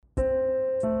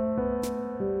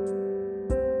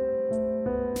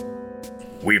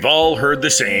We've all heard the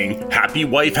saying, happy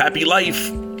wife, happy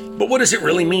life. But what does it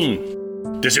really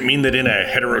mean? Does it mean that in a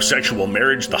heterosexual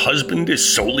marriage, the husband is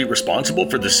solely responsible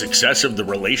for the success of the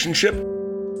relationship?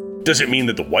 Does it mean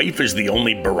that the wife is the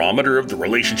only barometer of the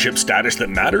relationship status that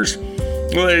matters?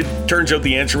 Well, it turns out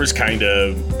the answer is kind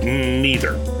of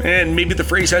neither. And maybe the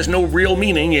phrase has no real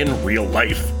meaning in real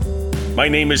life. My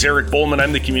name is Eric Bowman.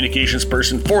 I'm the communications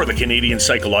person for the Canadian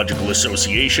Psychological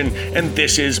Association, and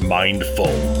this is Mindful.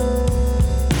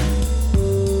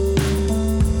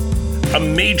 A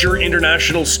major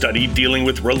international study dealing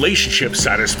with relationship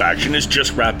satisfaction is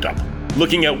just wrapped up,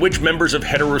 looking at which members of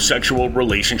heterosexual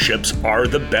relationships are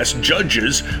the best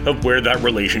judges of where that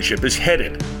relationship is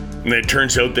headed. And it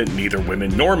turns out that neither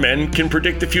women nor men can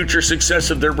predict the future success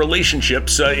of their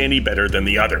relationships any better than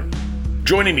the other.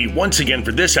 Joining me once again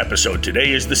for this episode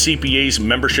today is the CPA's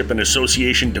Membership and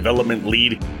Association Development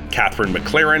Lead, Catherine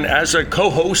McLaren, as a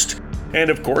co-host and,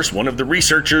 of course, one of the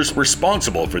researchers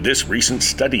responsible for this recent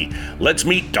study. Let's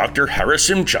meet Dr.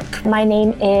 Harasimchuk. My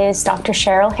name is Dr.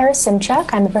 Cheryl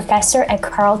Harasimchuk. I'm a professor at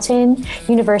Carleton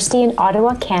University in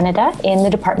Ottawa, Canada, in the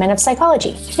Department of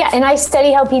Psychology. Yeah, and I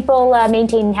study how people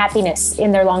maintain happiness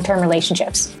in their long-term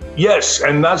relationships. Yes,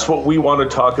 and that's what we want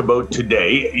to talk about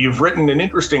today. You've written an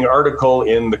interesting article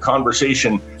in The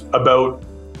Conversation about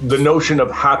the notion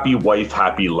of happy wife,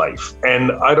 happy life.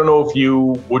 And I don't know if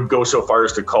you would go so far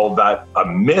as to call that a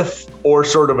myth or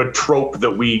sort of a trope that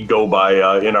we go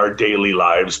by in our daily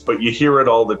lives, but you hear it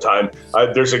all the time.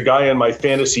 There's a guy in my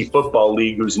fantasy football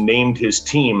league who's named his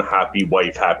team Happy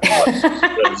Wife, Happy Life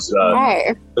because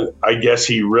I guess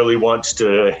he really wants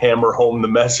to hammer home the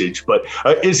message. But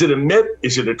is it a myth?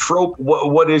 Is it a trope?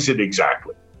 What is it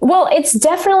exactly? Well, it's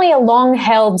definitely a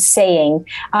long-held saying,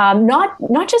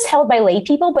 not just held by lay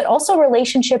people, but also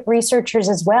relationship researchers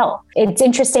as well. It's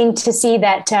interesting to see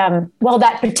that,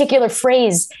 that particular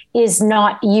phrase is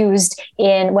not used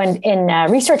in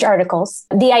research articles.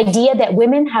 The idea that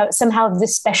women somehow have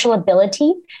this special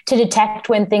ability to detect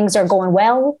when things are going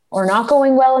well or not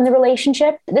going well in the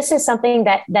relationship. This is something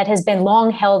that has been long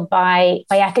held by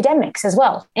academics as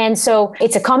well. And so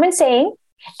it's a common saying.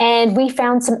 And we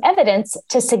found some evidence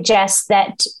to suggest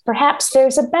that perhaps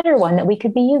there's a better one that we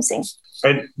could be using.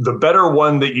 And the better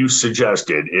one that you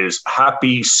suggested is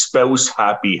happy spouse,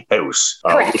 happy house,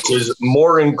 which is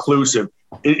more inclusive.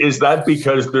 Is that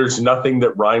because there's nothing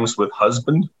that rhymes with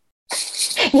husband?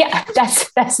 Yeah,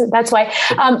 that's why.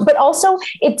 But also,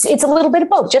 it's a little bit of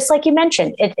both, just like you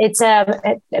mentioned. It's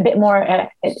a bit more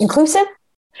inclusive.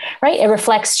 Right. It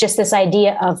reflects just this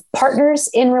idea of partners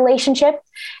in relationship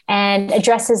and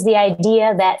addresses the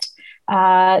idea that,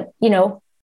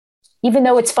 even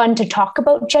though it's fun to talk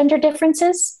about gender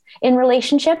differences in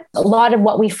relationship, a lot of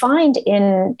what we find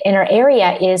in our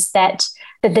area is that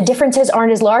the differences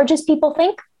aren't as large as people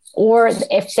think, or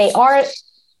if they are,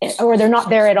 or they're not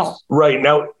there at all. Right.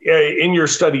 Now, in your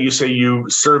study, you say you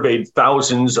surveyed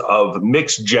thousands of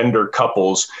mixed gender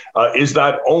couples. Is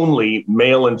that only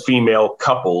male and female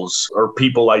couples or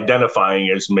people identifying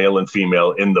as male and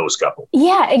female in those couples?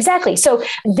 Yeah, exactly. So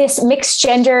this mixed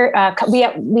gender,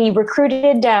 we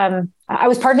recruited, I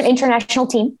was part of an international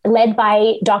team led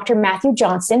by Dr. Matthew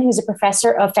Johnson, who's a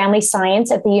professor of family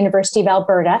science at the University of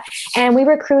Alberta. And we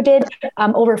recruited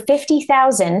over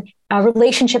 50,000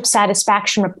 relationship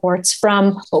satisfaction reports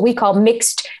from what we call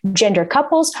mixed gender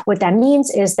couples. What that means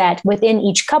is that within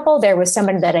each couple, there was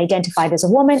someone that identified as a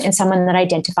woman and someone that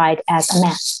identified as a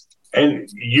man. And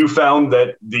you found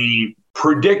that the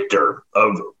predictor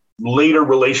of later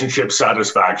relationship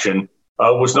satisfaction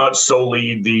was not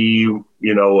solely the,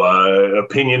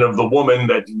 opinion of the woman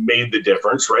that made the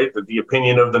difference, right? That the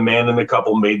opinion of the man in the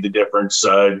couple made the difference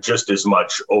just as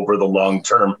much over the long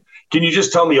term. Can you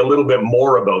just tell me a little bit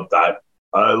more about that?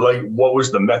 What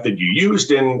was the method you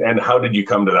used and how did you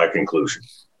come to that conclusion?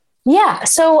 Yeah,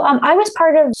 so I was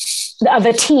part of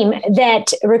a team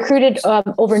that recruited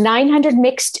over 900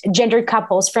 mixed gender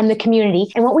couples from the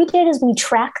community. And what we did is we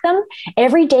tracked them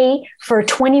every day for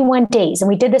 21 days. And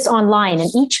we did this online, and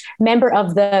each member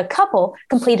of the couple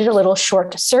completed a little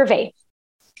short survey.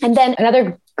 And then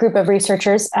another group of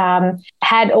researchers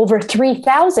had over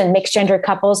 3,000 mixed gender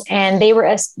couples, and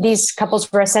these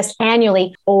couples were assessed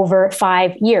annually over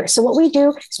 5 years. So what we do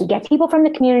is we get people from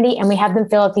the community and we have them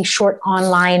fill out these short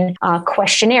online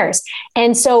questionnaires.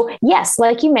 And so, yes,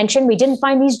 like you mentioned, we didn't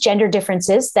find these gender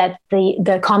differences that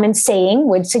the common saying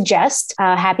would suggest,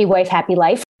 happy wife, happy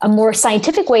life. A more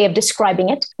scientific way of describing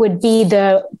it would be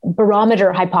the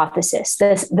barometer hypothesis,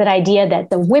 that idea that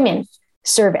the women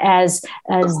serve as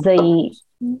the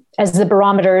as the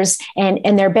barometers,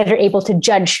 and they're better able to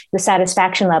judge the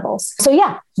satisfaction levels. So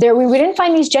yeah, we didn't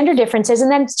find these gender differences.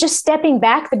 And then just stepping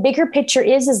back, the bigger picture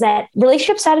is that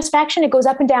relationship satisfaction, it goes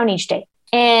up and down each day.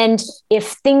 And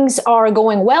if things are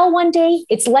going well one day,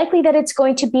 it's likely that it's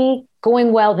going to be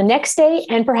going well the next day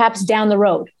and perhaps down the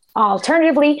road.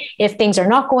 Alternatively, if things are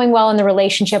not going well in the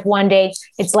relationship one day,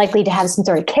 it's likely to have some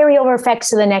sort of carryover effects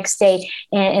to the next day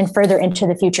and further into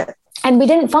the future. And we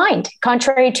didn't find,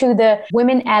 contrary to the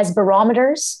women as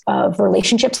barometers of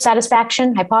relationship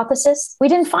satisfaction hypothesis, we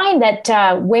didn't find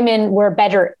that women were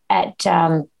better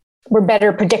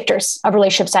predictors of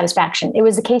relationship satisfaction. It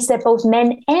was the case that both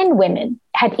men and women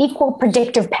had equal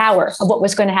predictive power of what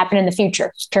was going to happen in the future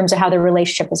in terms of how the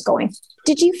relationship is going.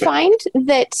 Did you find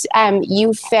that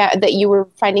you were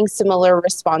finding similar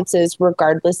responses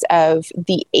regardless of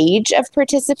the age of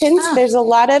participants? There's a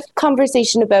lot of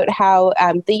conversation about how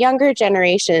the younger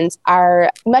generations are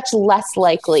much less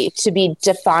likely to be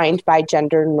defined by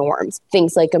gender norms,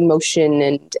 things like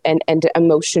emotion and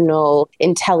emotional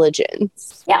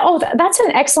intelligence. Yeah, that's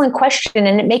an excellent question,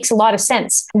 and it makes a lot of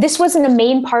sense. This wasn't a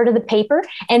main part of the paper,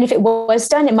 and if it was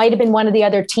done, it might have been one of the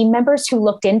other team members who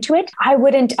looked into it. I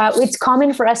wouldn't. It's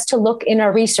common for us to look in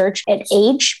our research at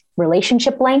age,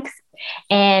 relationship length,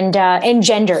 and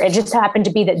gender. It just happened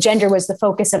to be that gender was the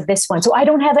focus of this one. So I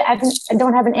don't have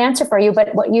an answer for you,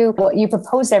 but what you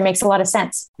propose there makes a lot of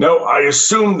sense. Now, I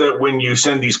assume that when you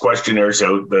send these questionnaires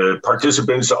out, the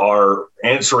participants are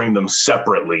answering them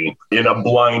separately in a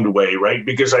blind way, right?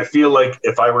 Because I feel like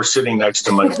if I were sitting next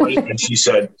to my wife and she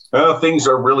said, things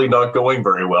are really not going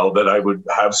very well, that I would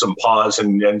have some pause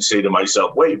and say to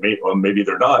myself, wait, maybe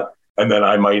they're not. And then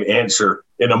I might answer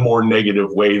in a more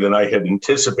negative way than I had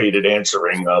anticipated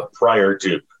answering prior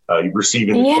to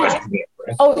receiving the question.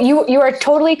 Right? Oh, you are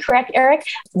totally correct, Eric.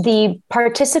 The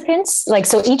participants,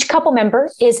 so each couple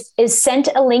member is sent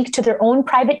a link to their own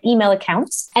private email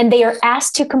accounts, and they are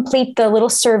asked to complete the little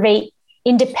survey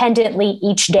independently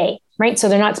each day. Right. So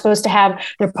they're not supposed to have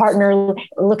their partner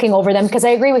looking over them, because I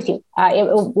agree with you. It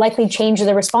will likely change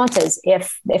the responses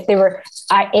if they were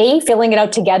A, filling it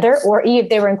out together, or E, if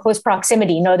they were in close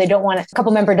proximity. No, they don't want a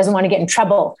couple member doesn't want to get in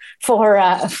trouble for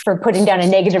putting down a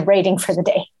negative rating for the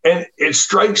day. And it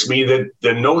strikes me that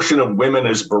the notion of women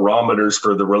as barometers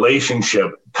for the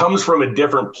relationship comes from a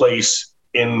different place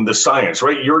in the science,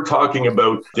 right? You're talking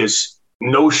about this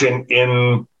notion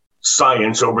in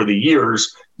science over the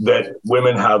years that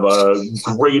women have a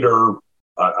greater,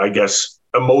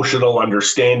 emotional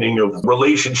understanding of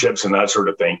relationships and that sort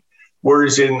of thing.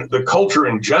 Whereas in the culture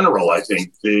in general, I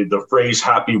think the phrase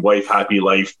happy wife, happy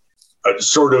life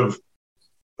sort of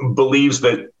believes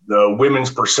that the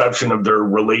women's perception of their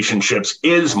relationships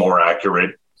is more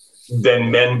accurate than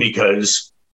men,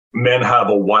 because men have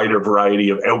a wider variety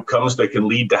of outcomes that can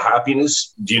lead to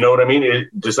happiness. Do you know what I mean?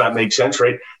 Does that make sense,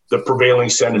 right? The prevailing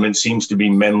sentiment seems to be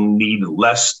men need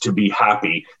less to be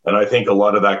happy. And I think a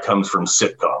lot of that comes from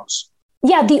sitcoms.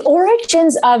 Yeah, the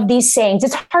origins of these sayings,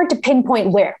 it's hard to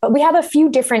pinpoint where, but we have a few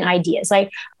different ideas.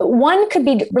 Like one could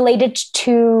be related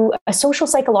to a social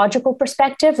psychological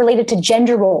perspective related to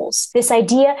gender roles. This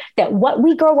idea that what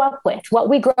we grow up with, what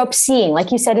we grow up seeing,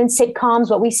 like you said, in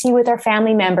sitcoms, what we see with our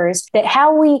family members, that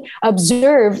how we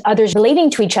observe others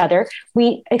relating to each other,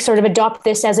 we sort of adopt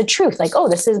this as a truth. Like,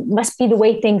 oh, must be the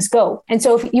way things go. And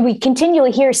so if we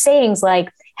continually hear sayings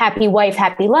like, happy wife,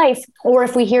 happy life. Or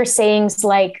if we hear sayings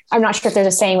like, I'm not sure if there's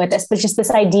a saying with this, but just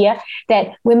this idea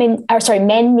that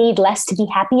men need less to be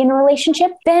happy in a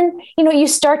relationship, then, you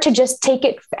start to just take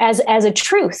it as a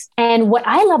truth. And what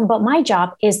I love about my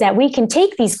job is that we can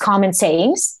take these common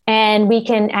sayings and we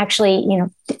can actually,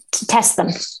 test them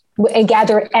and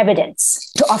gather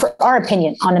evidence to offer our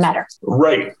opinion on the matter.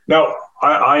 Right. Now,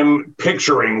 I'm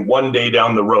picturing one day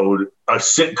down the road, a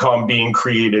sitcom being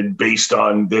created based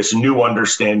on this new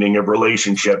understanding of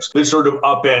relationships that sort of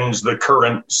upends the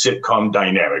current sitcom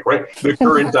dynamic, right? The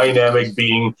current dynamic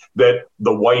being that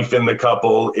the wife in the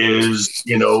couple is,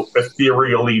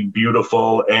 ethereally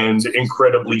beautiful and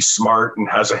incredibly smart and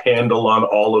has a handle on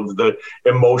all of the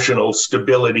emotional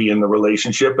stability in the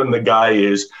relationship. And the guy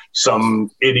is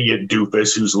some idiot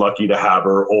doofus who's lucky to have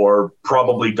her or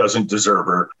probably doesn't deserve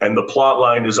her. And the plot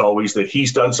line is always that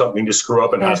he's done something to screw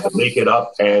up and has to make it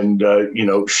up. And,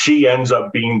 she ends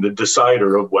up being the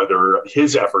decider of whether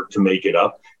his effort to make it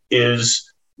up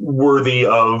is worthy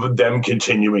of them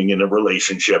continuing in a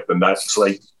relationship. And that's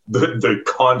like the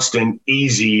constant,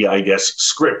 easy,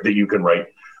 script that you can write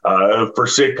for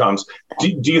sitcoms.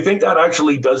 Do you think that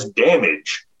actually does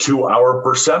damage to our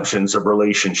perceptions of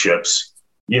relationships?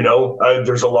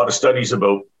 There's a lot of studies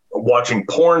about watching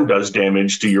porn does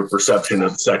damage to your perception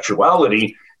of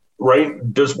sexuality.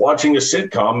 right? Does watching a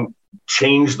sitcom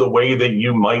change the way that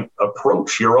you might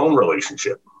approach your own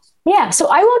relationship? Yeah, so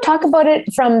I won't talk about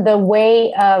it from the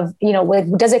way of,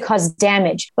 does it cause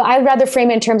damage? But I'd rather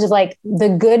frame it in terms of like the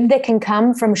good that can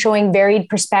come from showing varied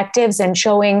perspectives and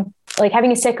showing, like,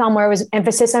 having a sitcom where it was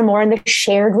emphasis on more on the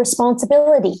shared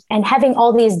responsibility and having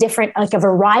all these different, like, a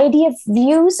variety of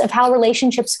views of how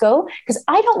relationships go. Because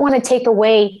I don't want to take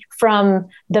away from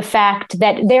the fact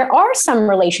that there are some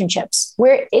relationships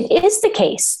where it is the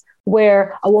case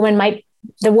where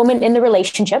the woman in the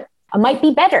relationship might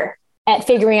be better at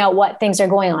figuring out what things are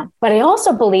going on. But I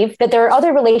also believe that there are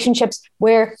other relationships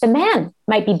where the man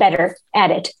might be better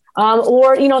at it.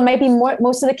 It might be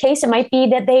most of the case, it might be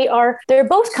that they're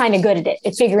both kind of good at it,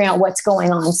 at figuring out what's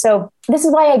going on. So this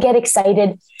is why I get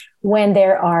excited when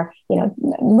there are,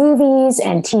 movies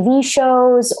and TV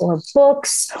shows or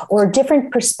books or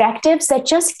different perspectives that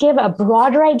just give a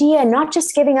broader idea and not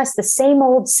just giving us the same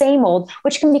old,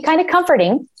 which can be kind of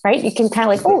comforting, right? You can kind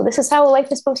of like, oh, this is how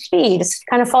life is supposed to be. Just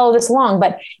kind of follow this along.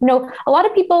 But, a lot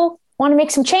of people want to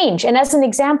make some change. And as an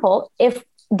example, if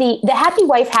the happy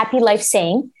wife, happy life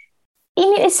saying,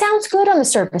 it sounds good on the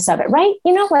surface of it, right?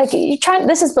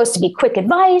 This is supposed to be quick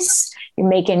advice. You're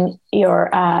making your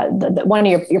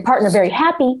partner very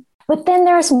happy. But then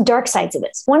there are some dark sides of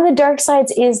this. One of the dark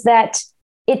sides is that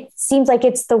it seems like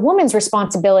it's the woman's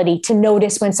responsibility to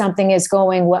notice when something is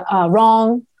going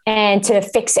wrong and to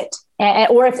fix it.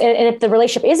 Or if the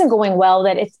relationship isn't going well,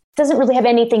 that it doesn't really have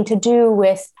anything to do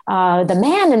with the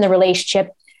man in the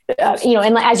relationship.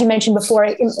 And as you mentioned before,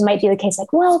 it might be the case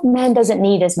like, well, man doesn't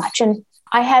need as much. And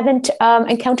I haven't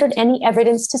encountered any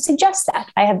evidence to suggest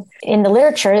that. I have in the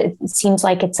literature, it seems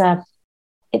like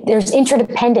there's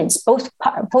interdependence. Both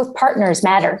partners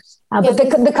matter. But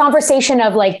the conversation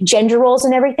of like gender roles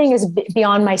and everything is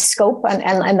beyond my scope.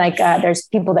 And there's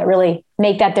people that really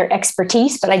make that their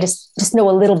expertise, but I just know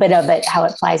a little bit of it, how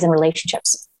it applies in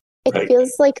relationships. It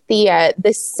feels like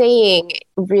the saying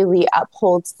really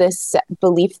upholds this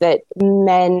belief that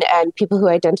men and people who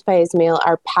identify as male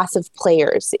are passive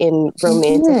players in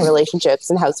romantic relationships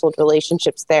and household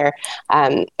relationships. Their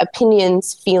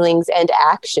opinions, feelings, and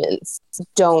actions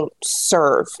don't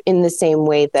serve in the same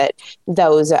way that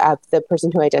those of the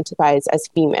person who identifies as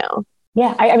female.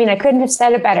 Yeah, I couldn't have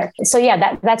said it better. So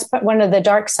yeah, that's one of the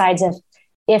dark sides of,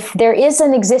 if there is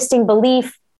an existing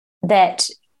belief that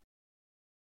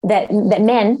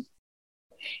men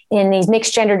in these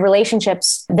mixed gendered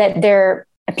relationships, that their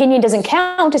opinion doesn't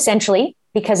count, essentially,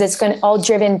 because it's all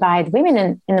driven by the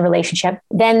women in the relationship,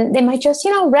 then they might just,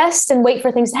 rest and wait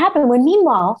for things to happen. When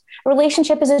meanwhile, a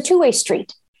relationship is a two-way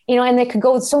street, and it could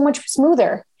go so much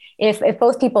smoother if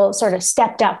both people sort of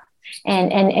stepped up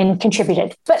and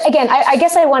contributed. But again, I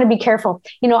guess I want to be careful.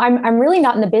 I'm really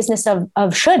not in the business of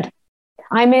should.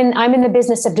 I'm in the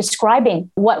business of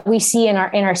describing what we see in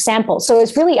our samples. So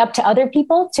it's really up to other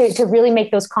people to really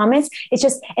make those comments. It's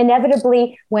just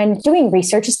inevitably when doing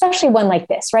research, especially one like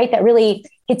this, right, that really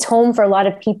hits home for a lot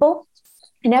of people,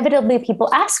 inevitably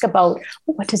people ask about,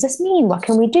 what does this mean? What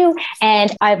can we do?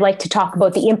 And I'd like to talk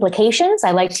about the implications.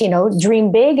 I like to, how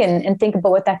big and think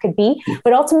about what that could be.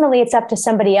 But ultimately, it's up to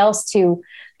somebody else to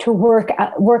work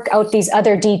out these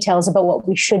other details about what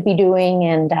we should be doing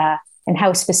and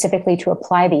how specifically to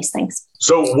apply these things.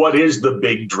 So what is the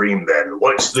big dream then?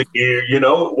 What's the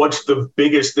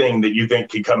biggest thing that you think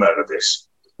can come out of this?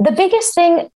 The biggest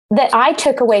thing that I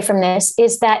took away from this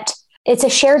is that it's a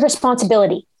shared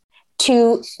responsibility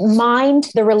to mind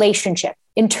the relationship.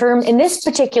 In this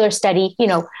particular study,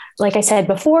 like I said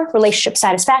before, relationship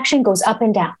satisfaction goes up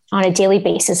and down on a daily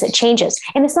basis. It changes.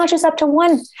 And it's not just up to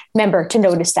one member to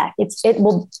notice that. It's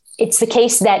the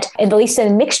case that, at least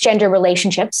in mixed gender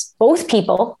relationships, both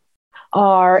people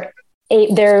are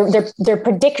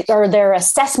their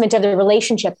assessment of the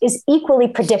relationship is equally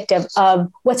predictive of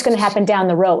what's going to happen down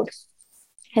the road.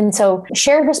 And so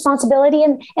shared responsibility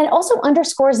and also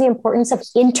underscores the importance of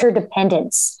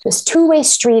interdependence, this two-way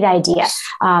street idea.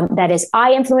 That is,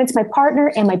 I influence my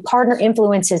partner and my partner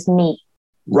influences me.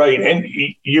 Right. And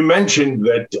you mentioned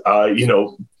that,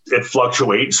 it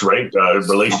fluctuates, right?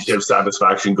 Relationship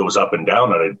satisfaction goes up and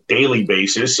down on a daily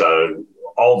basis,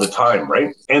 all the time,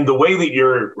 right? And the way that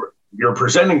you're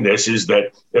presenting this is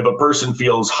that if a person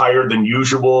feels higher than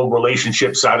usual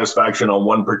relationship satisfaction on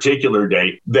one particular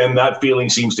day, then that feeling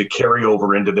seems to carry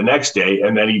over into the next day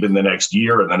and then even the next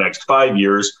year and the next 5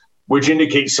 years, which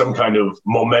indicates some kind of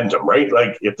momentum, right?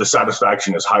 Like if the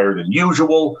satisfaction is higher than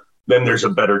usual, then there's a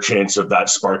better chance of that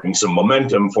sparking some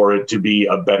momentum for it to be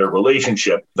a better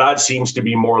relationship. That seems to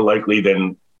be more likely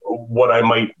than what I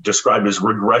might describe as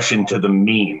regression to the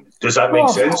mean. Does that make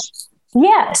sense?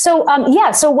 Yeah. So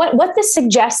what this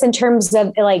suggests in terms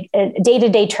of like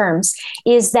day-to-day terms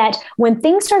is that when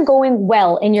things are going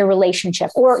well in your relationship,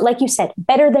 or like you said,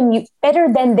 better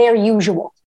than their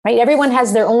usual, right? Everyone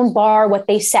has their own bar, what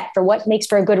they set for what makes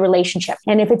for a good relationship.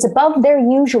 And if it's above their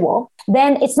usual,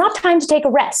 then it's not time to take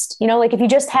a rest. Like if you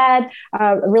just had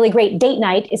a really great date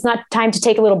night, it's not time to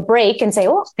take a little break and say,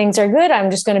 oh, things are good,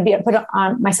 I'm just going to put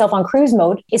on myself on cruise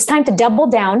mode. It's time to double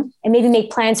down and maybe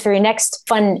make plans for your next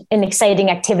fun and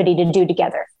exciting activity to do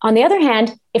together. On the other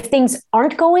hand, if things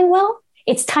aren't going well,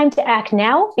 it's time to act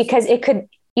now, because it could,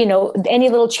 any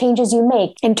little changes you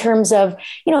make in terms of,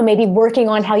 maybe working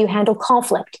on how you handle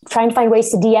conflict, trying to find ways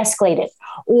to de-escalate it,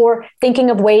 or thinking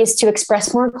of ways to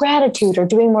express more gratitude, or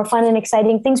doing more fun and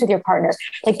exciting things with your partner.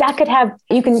 Like that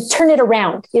you can turn it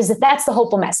around. That's the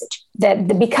hopeful message, that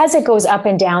because it goes up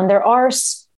and down, there are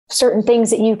certain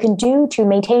things that you can do to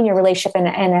maintain your relationship in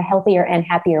a healthier and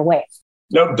happier way.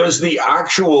 Now, does the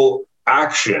actual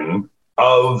action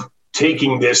of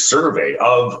taking this survey,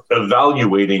 of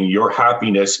evaluating your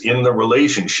happiness in the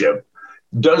relationship,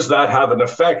 does that have an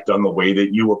effect on the way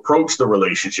that you approach the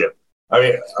relationship? I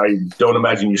mean, I don't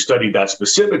imagine you studied that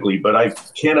specifically, but I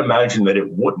can't imagine that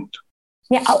it wouldn't.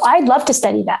 Yeah, I'd love to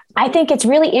study that. I think it's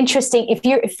really interesting.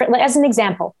 As an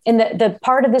example, in the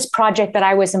part of this project that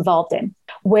I was involved in,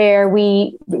 where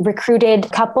we recruited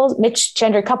mixed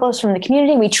gender couples from the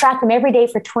community, we tracked them every day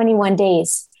for 21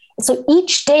 days. So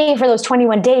each day for those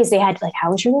 21 days, they had like,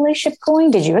 how was your relationship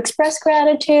going? Did you express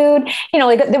gratitude? There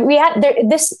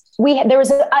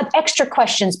was extra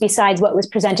questions besides what was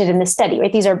presented in the study,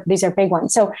 right? These are big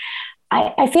ones. So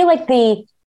I feel like the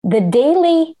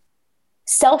daily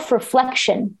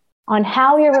self-reflection on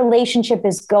how your relationship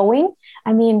is going,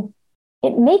 I mean,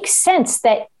 it makes sense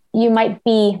that you might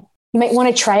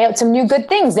want to try out some new good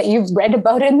things that you've read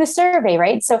about in the survey,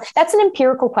 right? So that's an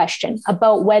empirical question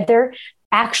about whether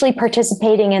actually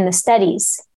participating in the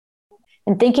studies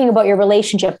and thinking about your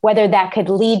relationship, whether that could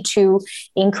lead to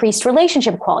increased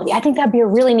relationship quality. I think that'd be a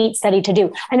really neat study to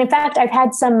do. And in fact, I've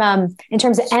had some, in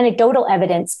terms of anecdotal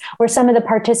evidence, where some of the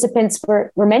participants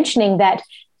were mentioning that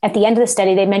at the end of the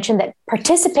study, they mentioned that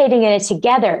participating in it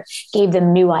together gave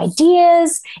them new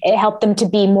ideas. It helped them to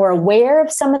be more aware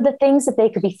of some of the things that they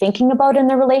could be thinking about in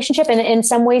their relationship. And in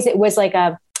some ways, it was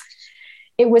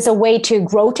a way to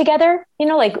grow together,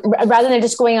 like rather than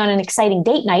just going on an exciting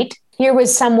date night. Here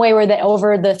was some way where that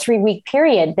over the 3-week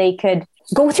period, they could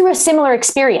go through a similar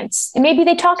experience. And maybe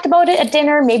they talked about it at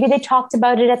dinner. Maybe they talked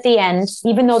about it at the end,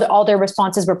 even though all their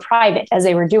responses were private as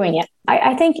they were doing it.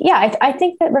 I think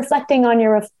that reflecting on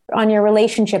your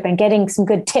relationship and getting some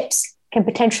good tips can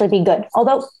potentially be good.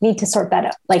 Although need to sort that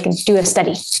out, like do a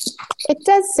study. It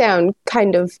does sound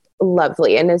kind of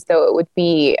lovely, and as though it would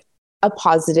be a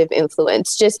positive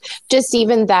influence, just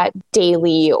even that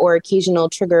daily or occasional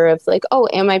trigger of like, oh,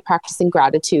 am I practicing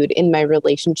gratitude in my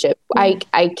relationship? Mm.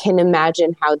 I can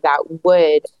imagine how that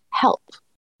would help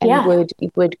and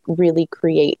would really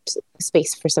create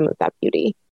space for some of that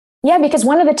beauty. Yeah, because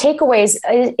one of the takeaways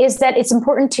is that it's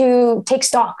important to take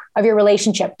stock of your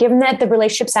relationship, given that the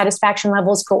relationship satisfaction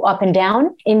levels go up and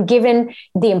down, and given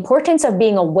the importance of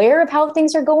being aware of how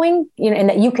things are going, and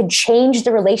that you could change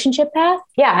the relationship path.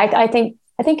 Yeah, I think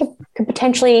it could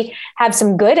potentially have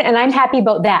some good. And I'm happy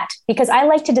about that, because I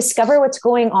like to discover what's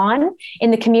going on in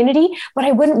the community, but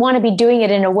I wouldn't want to be doing it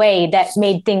in a way that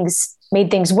made things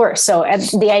worse. So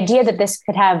the idea that this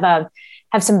could have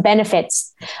some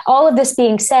benefits. All of this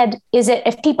being said, is that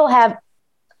if people have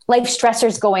life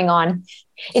stressors going on,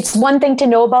 it's one thing to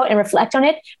know about and reflect on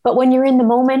it. But when you're in the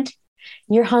moment,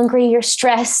 you're hungry, you're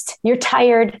stressed, you're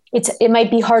tired, it might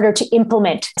be harder to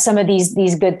implement some of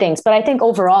these good things. But I think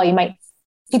overall,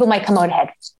 people might come out ahead.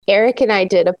 Eric and I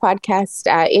did a podcast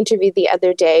interview the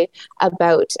other day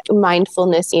about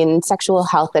mindfulness in sexual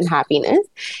health and happiness.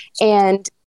 And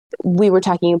we were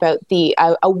talking about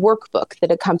a workbook that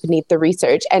accompanied the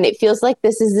research. And it feels like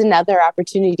this is another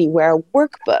opportunity where a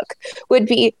workbook would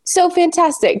be so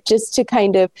fantastic, just to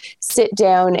kind of sit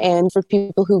down and for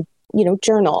people who,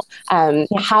 journal,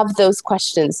 have those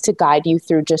questions to guide you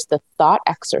through just the thought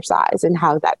exercise and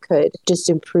how that could just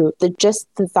improve the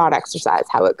thought exercise,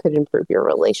 how it could improve your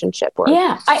relationship.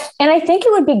 I think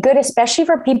it would be good, especially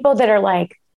for people that are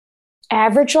like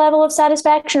average level of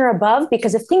satisfaction or above,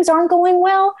 because if things aren't going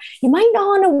well, you might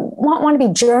not want to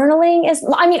be journaling.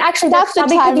 Actually,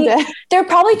 there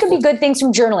probably could be good things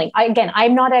from journaling.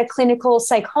 I'm not a clinical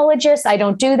psychologist. I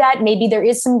don't do that. Maybe there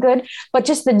is some good, but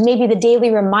just maybe the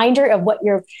daily reminder of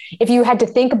if you had to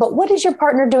think about what is your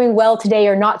partner doing well today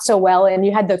or not so well, and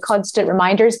you had the constant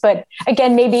reminders. But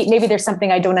again, maybe there's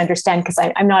something I don't understand because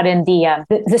I'm not in the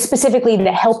specifically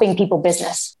the helping people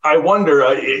business. I wonder,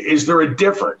 is there a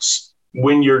difference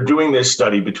when you're doing this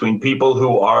study between people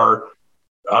who are,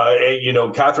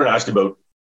 Catherine asked about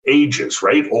ages,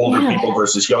 right? Older people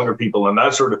versus younger people and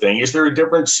that sort of thing. Is there a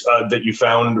difference that you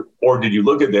found, or did you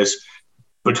look at this,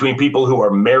 between people who are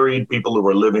married, people who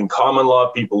are living common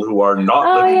law, people who are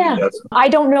not living together? I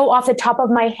don't know off the top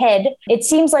of my head. It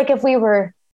seems like if we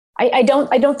were, I'm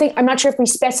not sure if we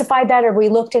specified that or we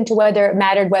looked into whether it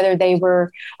mattered whether they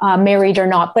were married or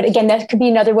not. But again, that could be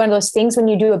another one of those things when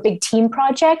you do a big team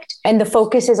project and the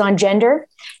focus is on gender.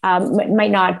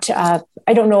 Might not,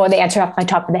 I don't know the answer off my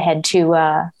top of the head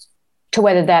to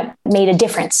whether that made a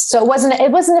difference. So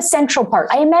it wasn't a central part.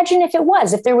 I imagine if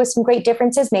there was some great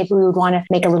differences, maybe we would want to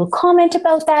make a little comment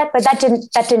about that, but that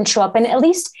didn't show up. And at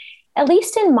least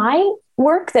in my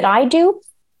work that I do,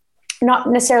 not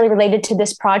necessarily related to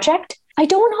this project, I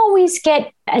don't always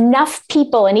get enough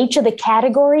people in each of the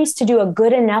categories to do a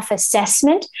good enough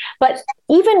assessment. But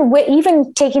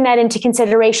even taking that into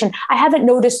consideration, I haven't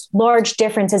noticed large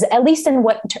differences, at least in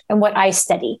what I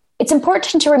study. It's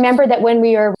important to remember that when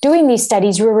we are doing these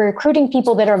studies, we're recruiting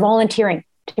people that are volunteering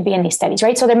to be in these studies,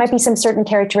 right? So there might be some certain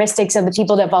characteristics of the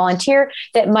people that volunteer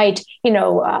that might,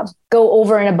 go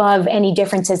over and above any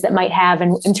differences that might have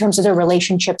in terms of their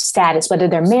relationship status, whether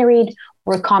they're married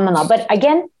or common law. But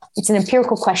again, it's an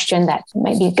empirical question that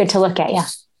might be good to look at. Yeah.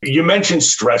 You mentioned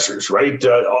stressors, right?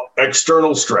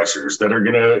 External stressors that are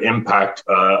going to impact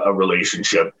a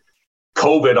relationship.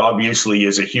 COVID obviously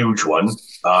is a huge one.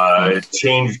 It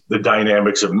changed the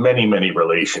dynamics of many, many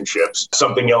relationships.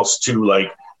 Something else too,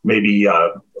 like maybe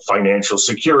financial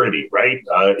security, right?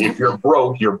 If you're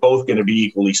broke, you're both going to be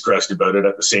equally stressed about it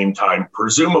at the same time,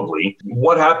 presumably.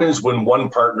 What happens when one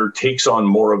partner takes on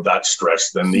more of that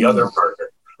stress than the other partner,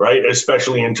 right?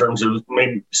 Especially in terms of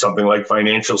maybe something like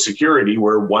financial security,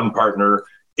 where one partner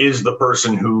is the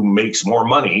person who makes more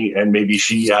money and maybe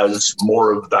she has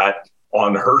more of that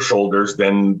on her shoulders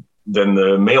than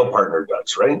the male partner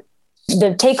does, right?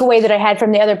 The takeaway that I had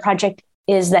from the other project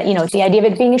is that, the idea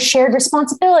of it being a shared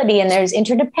responsibility and there's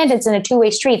interdependence and a two-way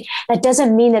street. That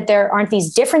doesn't mean that there aren't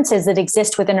these differences that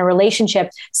exist within a relationship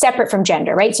separate from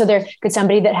gender, right? So there could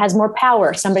somebody that has more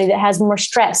power, somebody that has more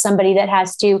stress, somebody that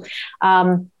has to,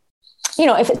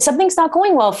 if something's not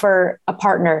going well for a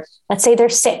partner, let's say they're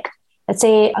sick, let's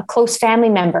say a close family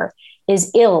member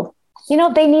is ill,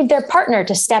 they need their partner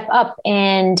to step up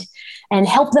and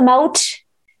help them out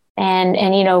and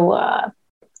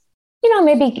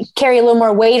maybe carry a little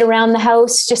more weight around the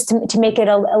house just to make it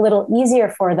a little easier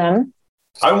for them.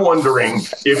 I'm wondering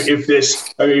if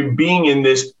this, being in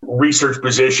this research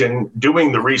position,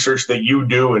 doing the research that you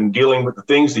do and dealing with the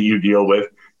things that you deal with,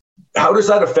 how does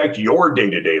that affect your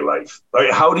day-to-day life?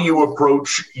 How do you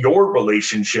approach your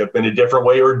relationship in a different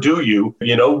way? Or do you,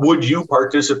 would you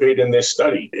participate in this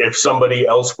study if somebody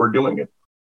else were doing it?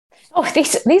 Oh,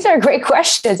 these are great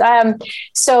questions.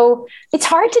 So it's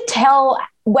hard to tell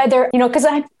whether, because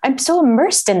I'm so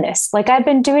immersed in this. Like I've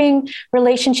been doing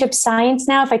relationship science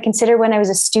now. If I consider when I was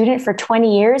a student for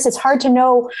 20 years, it's hard to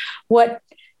know what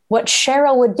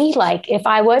Cheryl would be like if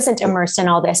I wasn't immersed in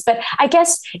all this. But I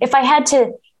guess if I had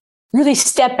to really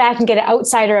step back and get an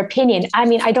outsider opinion,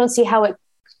 I don't see how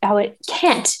it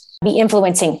can't be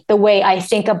influencing the way I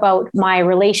think about my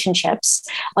relationships.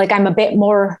 Like I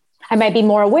might be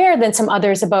more aware than some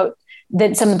others about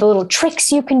some of the little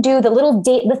tricks you can do,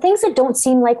 the things that don't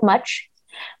seem like much,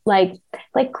 like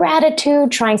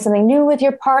gratitude, trying something new with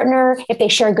your partner, if they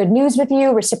share good news with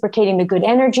you, reciprocating the good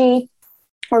energy,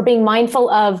 or being mindful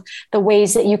of the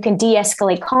ways that you can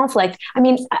de-escalate conflict.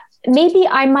 Maybe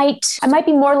I might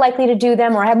be more likely to do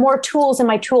them or have more tools in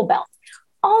my tool belt.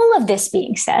 All of this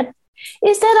being said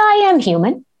is that I am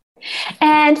human.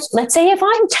 And let's say if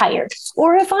I'm tired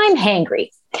or if I'm hangry,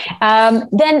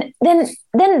 then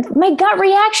my gut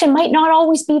reaction might not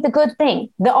always be the good thing,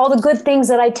 all the good things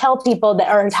that I tell people that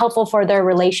are helpful for their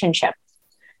relationship.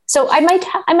 So I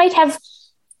might have,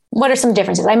 what are some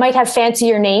differences? I might have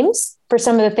fancier names for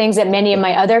some of the things that many of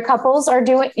my other couples are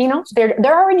doing. They're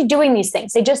already doing these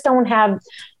things. They just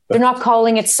they're not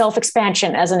calling it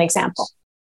self-expansion as an example.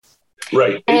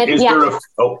 Right. Is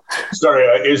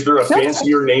there a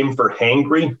fancier name for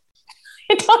hangry?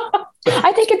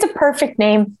 I think it's a perfect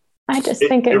name. I just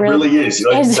think it really is.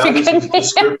 Like, that is as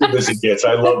descriptive as it gets.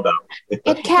 I love that.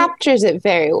 It captures it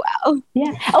very well.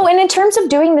 Yeah. Oh, and in terms of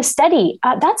doing the study,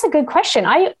 that's a good question.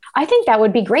 I think that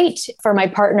would be great for my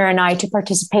partner and I to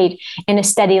participate in a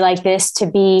study like this, to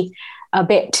be a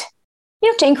bit,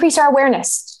 to increase our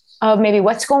awareness of maybe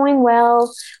what's going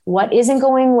well, what isn't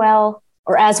going well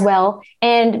or as well.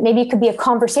 And maybe it could be a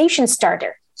conversation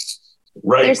starter.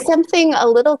 Right. There's something a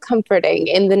little comforting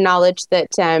in the knowledge that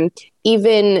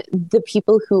even the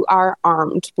people who are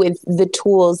armed with the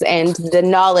tools and the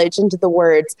knowledge and the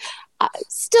words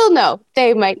still know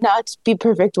they might not be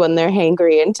perfect when they're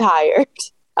hangry and tired.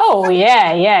 Oh,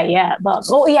 yeah. Well,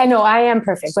 no, I am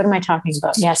perfect. What am I talking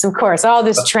about? Yes, of course. All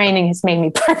this training has made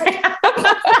me perfect.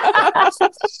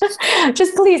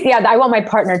 Just please. Yeah, I want my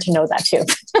partner to know that too.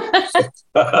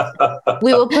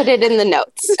 We will put it in the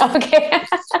notes. Okay.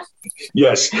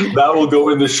 Yes, that will go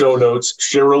in the show notes.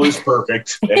 Cheryl is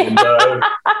perfect. And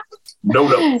no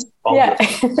notes. Yeah.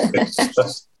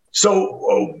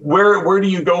 So where do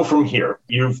you go from here?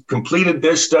 You've completed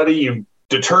this study. You've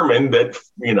determined that,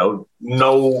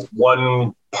 no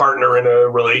one partner in a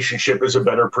relationship is a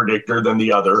better predictor than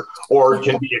the other, or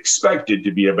can be expected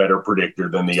to be a better predictor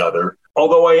than the other.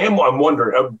 Although I'm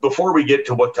wondering, before we get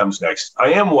to what comes next,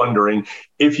 I am wondering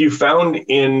if you found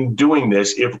in doing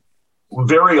this, if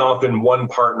very often one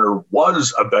partner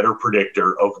was a better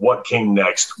predictor of what came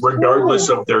next, regardless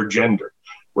of their gender.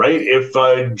 Right? If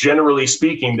generally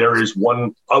speaking, there is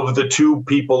one of the two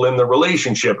people in the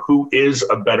relationship who is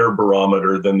a better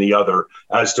barometer than the other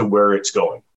as to where it's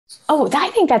going. Oh, I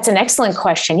think that's an excellent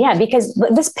question. Yeah, because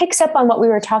this picks up on what we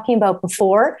were talking about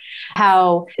before,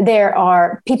 how there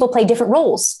are people play different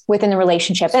roles within the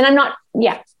relationship. And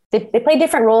they play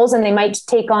different roles, and they might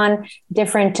take on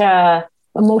different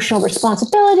emotional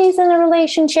responsibilities in the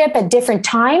relationship at different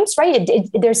times, right?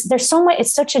 There's so much,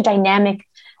 it's such a dynamic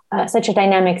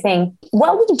thing.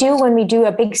 What we do when we do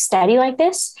a big study like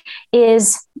this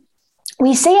is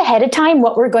we say ahead of time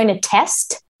what we're going to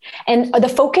test. And the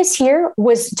focus here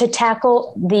was to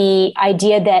tackle the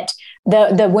idea that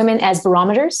the women as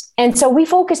barometers. And so we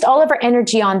focused all of our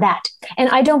energy on that. And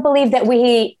I don't believe that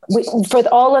we for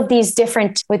all of these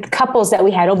different with couples that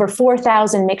we had, over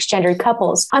 4,000 mixed gendered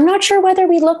couples, I'm not sure whether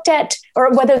we looked at,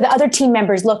 or whether the other team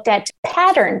members looked at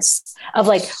patterns of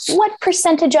like, what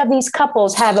percentage of these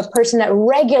couples have a person that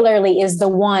regularly is the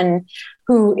one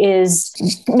who is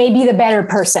maybe the better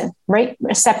person, right?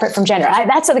 Separate from gender.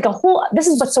 That's like this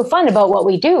is what's so fun about what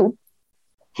we do.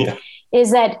 Yeah.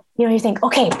 Is that, you think,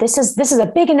 okay, this is a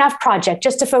big enough project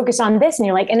just to focus on this. And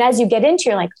you're like, and as you get into,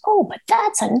 you're like, oh, but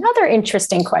that's another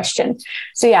interesting question.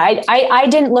 So yeah, I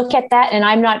didn't look at that, and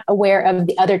I'm not aware of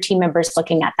the other team members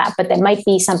looking at that, but that might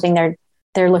be something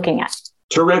they're looking at.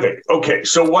 Terrific. Okay.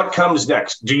 So what comes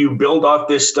next? Do you build off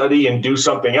this study and do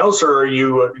something else, or are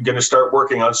you going to start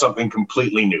working on something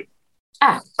completely new?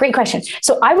 Great question.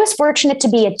 So I was fortunate to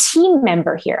be a team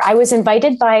member here. I was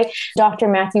invited by Dr.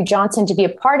 Matthew Johnson to be a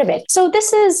part of it. So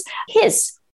this is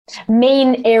his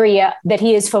main area that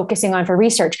he is focusing on for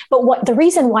research. But the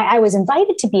reason why I was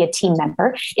invited to be a team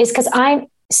member is because I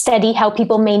study how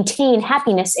people maintain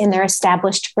happiness in their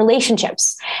established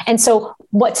relationships. And so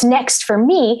what's next for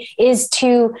me is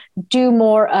to do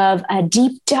more of a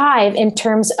deep dive in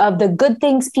terms of the good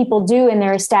things people do in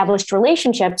their established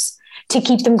relationships to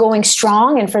keep them going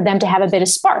strong and for them to have a bit of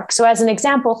spark. So as an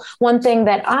example, one thing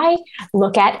that I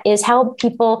look at is how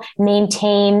people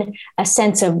maintain a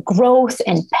sense of growth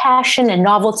and passion and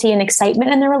novelty and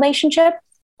excitement in their relationship.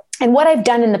 And what I've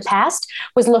done in the past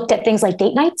was looked at things like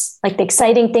date nights, like the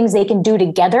exciting things they can do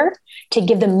together to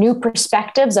give them new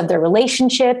perspectives of their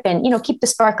relationship and, keep the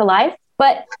spark alive.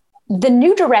 But the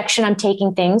new direction I'm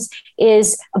taking things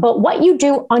is about what you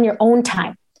do on your own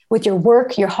time, with your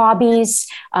work, your hobbies,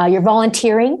 your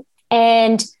volunteering,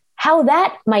 and how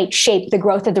that might shape the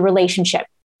growth of the relationship.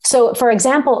 So for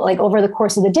example, like over the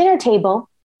course of the dinner table,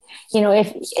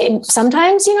 if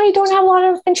sometimes, you don't have a lot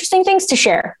of interesting things to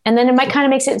share. And then it might kind of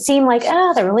makes it seem like,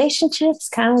 the relationship's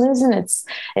kind of losing its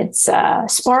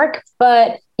spark.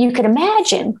 But you could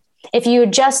imagine if you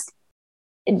just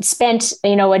spent,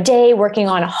 a day working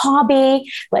on a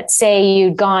hobby. Let's say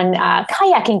you'd gone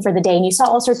kayaking for the day and you saw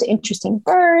all sorts of interesting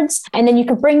birds, and then you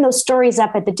could bring those stories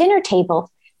up at the dinner table.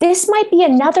 This might be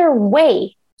another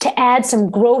way to add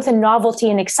some growth and novelty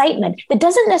and excitement that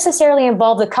doesn't necessarily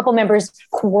involve the couple members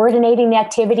coordinating the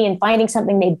activity and finding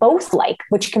something they both like,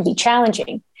 which can be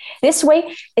challenging. This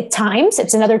way, at times,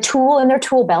 it's another tool in their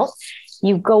tool belt.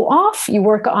 You go off, you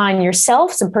work on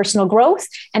yourself, some personal growth,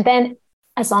 and then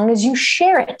as long as you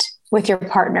share it with your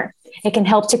partner, it can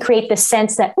help to create the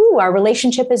sense that, our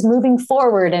relationship is moving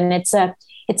forward and it's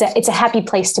it's a happy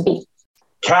place to be.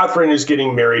 Catherine is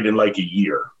getting married in like a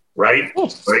year, right?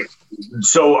 Yes. Right.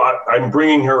 So I'm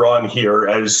bringing her on here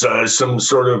as some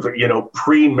sort of,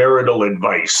 premarital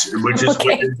advice, which is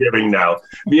what you're giving now.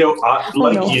 You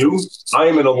I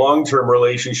am in a long-term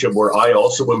relationship where I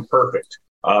also am perfect.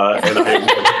 And I haven't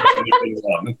done anything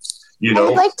wrong. I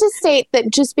would like to state that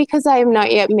just because I am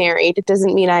not yet married, it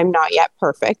doesn't mean I'm not yet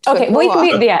perfect. Okay,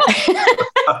 yeah.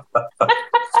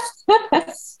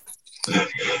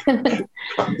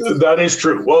 That is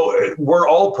true. Well, we're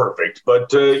all perfect, but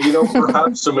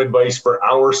perhaps some advice for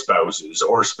our spouses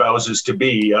or spouses to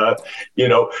be.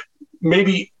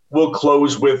 Maybe we'll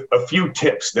close with a few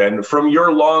tips then from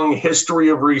your long history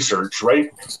of research, right?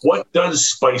 What does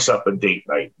spice up a date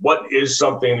night? What is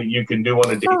something that you can do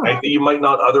on a date night that you might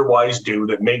not otherwise do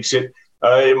that makes it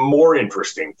more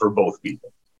interesting for both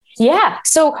people? Yeah.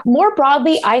 So more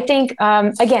broadly, I think,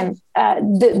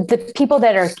 the people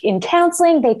that are in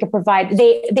counseling, they could provide,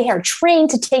 they are trained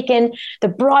to take in the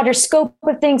broader scope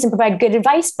of things and provide good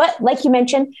advice. But like you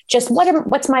mentioned, just what are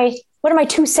my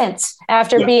 2 cents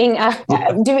after being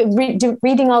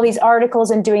reading all these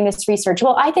articles and doing this research?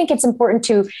 Well, I think it's important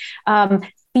to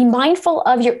be mindful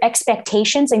of your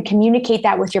expectations and communicate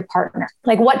that with your partner.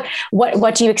 Like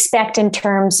what do you expect in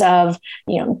terms of,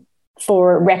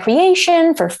 for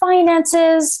recreation, for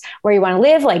finances, where you want to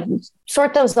live, like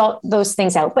sort those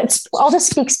things out. But I'll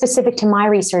just speak specific to my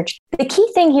research. The key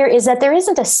thing here is that there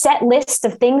isn't a set list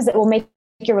of things that will make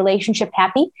your relationship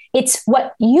happy. It's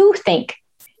what you think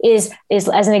is, as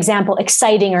an example,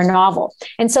 exciting or novel.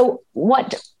 And so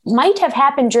what might have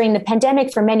happened during the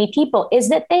pandemic for many people is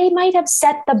that they might have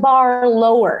set the bar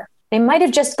lower. They might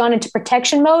have just gone into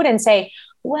protection mode and say,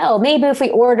 well, maybe if we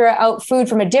order out food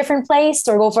from a different place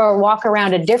or go for a walk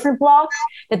around a different block,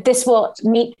 that this will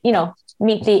meet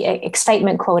the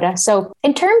excitement quota. So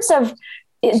in terms of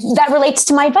that relates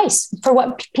to my advice for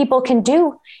what people can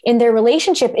do in their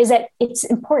relationship is that it's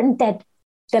important that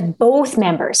both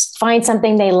members find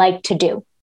something they like to do.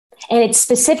 And it's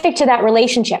specific to that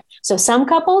relationship. So some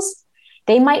couples,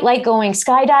 they might like going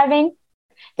skydiving.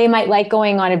 They might like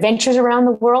going on adventures around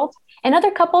the world. And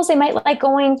other couples, they might like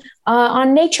going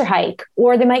on nature hike,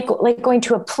 or they might like going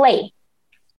to a play.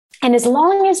 And as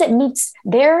long as it meets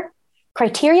their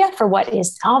criteria for what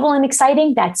is novel and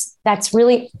exciting, that's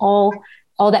really all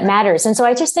that matters. And so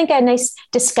I just think a nice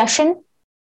discussion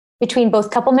between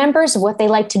both couple members of what they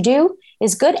like to do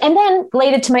is good. And then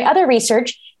related to my other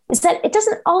research is that it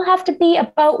doesn't all have to be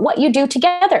about what you do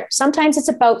together. Sometimes it's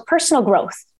about personal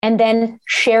growth and then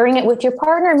sharing it with your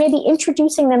partner, maybe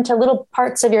introducing them to little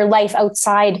parts of your life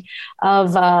outside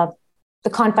of the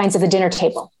confines of the dinner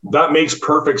table. That makes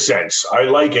perfect sense. I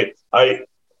like it.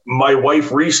 My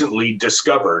wife recently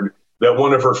discovered that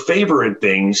one of her favorite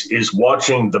things is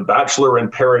watching The Bachelor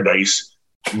in Paradise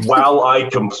while I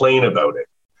complain about it.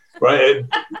 Right?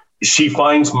 She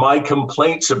finds my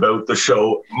complaints about the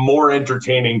show more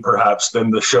entertaining, perhaps, than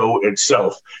the show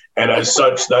itself. And as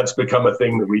such, that's become a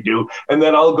thing that we do. And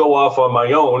then I'll go off on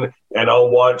my own and I'll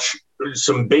watch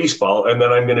some baseball. And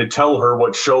then I'm going to tell her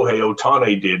what Shohei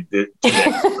Ohtani did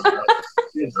today.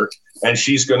 And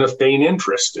she's going to feign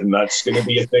interest. And that's going to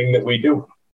be a thing that we do.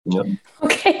 Yeah.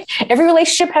 Okay. Every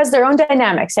relationship has their own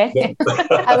dynamics, eh? Yeah.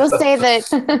 I will say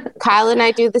that Kyle and I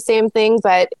do the same thing,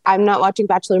 but I'm not watching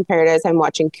Bachelor in Paradise. I'm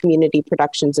watching community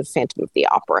productions of Phantom of the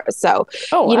Opera. So,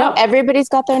 everybody's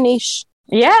got their niche.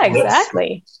 Yeah,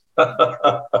 exactly.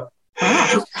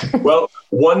 Well,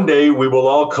 one day we will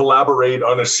all collaborate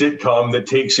on a sitcom that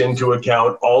takes into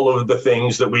account all of the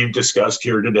things that we've discussed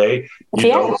here today.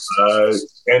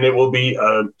 And it will be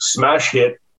a smash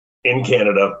hit in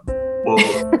Canada. We'll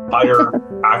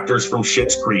hire actors from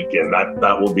Schitt's Creek, and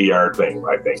that will be our thing,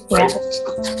 I think. Right?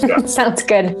 Yeah. Sounds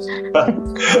good.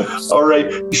 All right.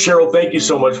 Cheryl, thank you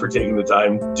so much for taking the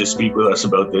time to speak with us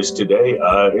about this today.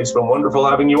 It's been wonderful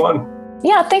having you on.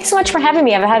 Yeah, thanks so much for having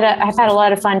me. I've had a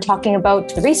lot of fun talking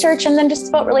about the research and then just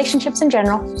about relationships in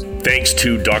general. Thanks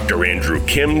to Dr. Andrew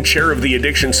Kim, chair of the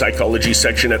addiction psychology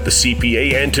section at the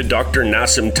CPA, and to Dr.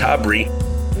 Nassim Tabri,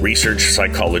 research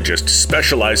psychologist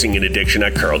specializing in addiction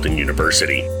at Carleton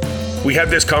University. We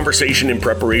had this conversation in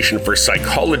preparation for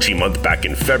Psychology Month back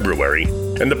in February,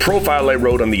 and the profile I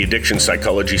wrote on the addiction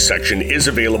psychology section is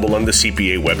available on the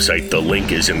CPA website. The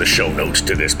link is in the show notes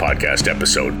to this podcast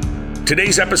episode.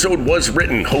 Today's episode was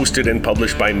written, hosted, and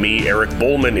published by me, Eric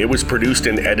Bowman. It was produced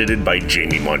and edited by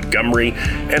Jamie Montgomery,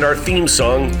 and our theme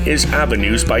song is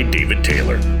Avenues by David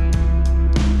Taylor.